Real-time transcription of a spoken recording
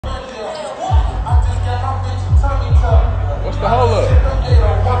the hold up.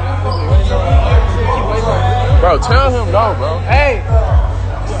 Bro, tell him no, bro. Hey.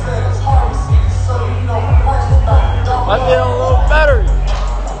 Let's get a little better.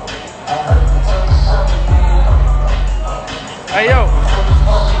 Hey, yo.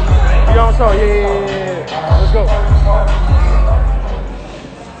 You on song? Yeah. Let's go.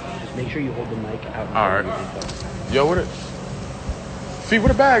 Just make sure you hold the mic out. All right. Yo, where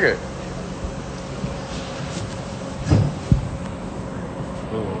the bag at?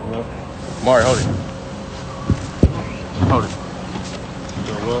 Mari, hold it. Hold it.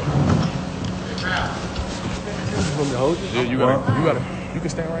 Yeah, you can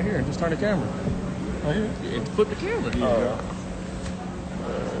stand right here and just turn the camera. Right here. And flip the camera.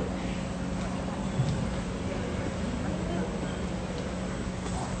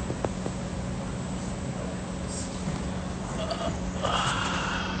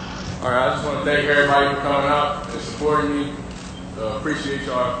 All right, I just want to thank everybody for coming out and supporting me. Appreciate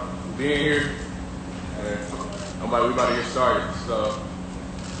y'all being here. And we about to get started. So,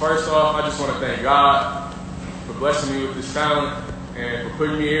 first off, I just want to thank God for blessing me with this talent and for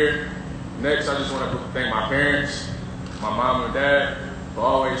putting me here. Next, I just want to thank my parents, my mom and dad, for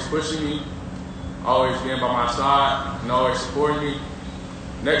always pushing me, always being by my side, and always supporting me.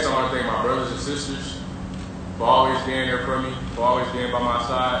 Next, I want to thank my brothers and sisters for always being there for me, for always being by my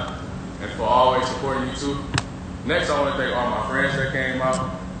side, and for always supporting me too. Next, I want to thank all my friends that came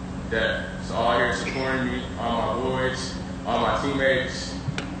out, that's all here supporting me, all my boys, all my teammates,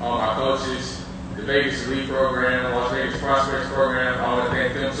 all my coaches, the Vegas Elite program, the Las Vegas Prospects program. I want to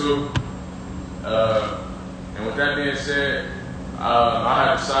thank them too. And with that being said, I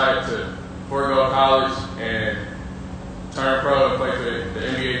have decided to forego college and turn pro and play for the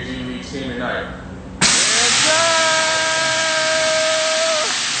NBA G League team tonight.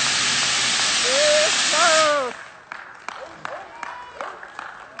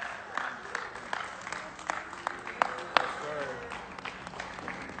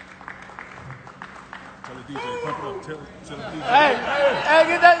 Hey,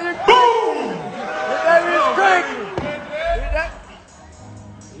 get that music cranking. Get that music cranking. Get that.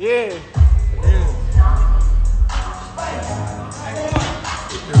 Yeah.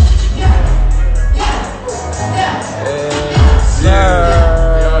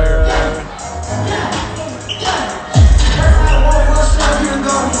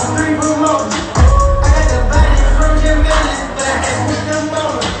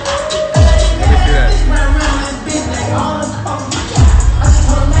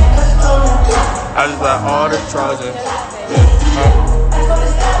 I just got all the Trojan.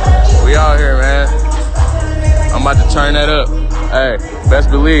 We out here, man. I'm about to turn that up. Hey, best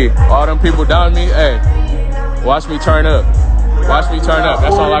believe. All them people down me, hey, watch me turn up. Watch me turn up.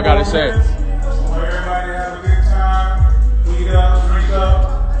 That's all I gotta say. Everybody have a good time. Eat up, drink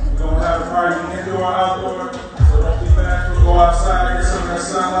up. We're gonna have a party indoor or outdoor. So don't be fast. We'll go outside, get some of that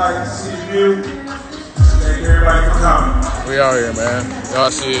sunlight, see the view. Thank everybody for coming. We out here, man.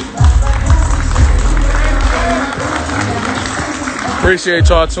 Y'all see it. Appreciate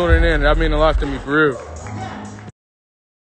y'all tuning in. That means a lot to me, for real.